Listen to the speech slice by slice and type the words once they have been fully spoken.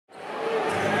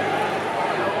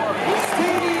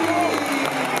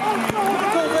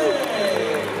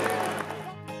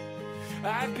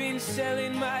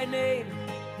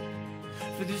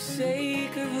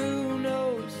sake of who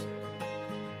knows.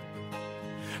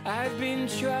 I've been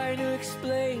trying to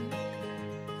explain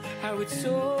how it's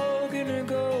all gonna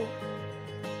go.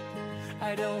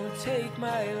 I don't take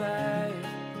my life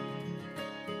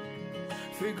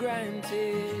for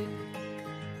granted.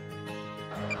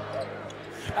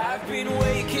 I've been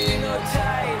waking up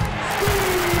tight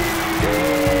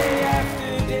day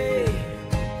after day.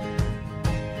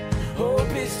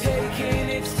 Hope is taking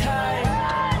its time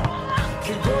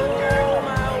to go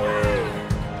my way,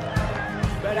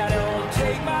 but I don't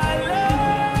take my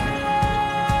life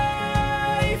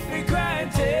for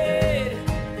granted.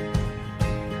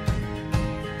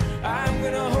 I'm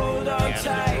gonna hold on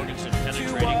tight to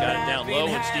what got it down low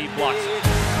and Steve blocks it.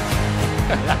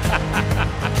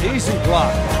 Easy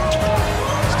block.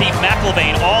 Steve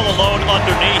McElvene all alone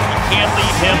underneath. He can't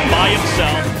leave him by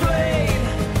himself.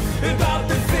 About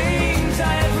the things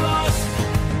I have lost.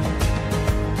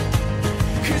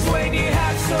 'Cause when you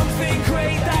have something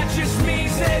great, that just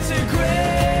means there's a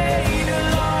greater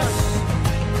loss.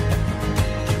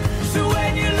 So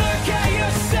when you look at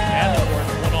yourself,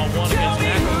 one-on-one against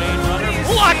McElvene runner.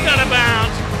 Blocked out of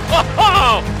bounds.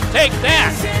 Oh, take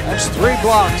that. That's 3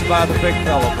 blocks by the big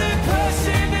fella.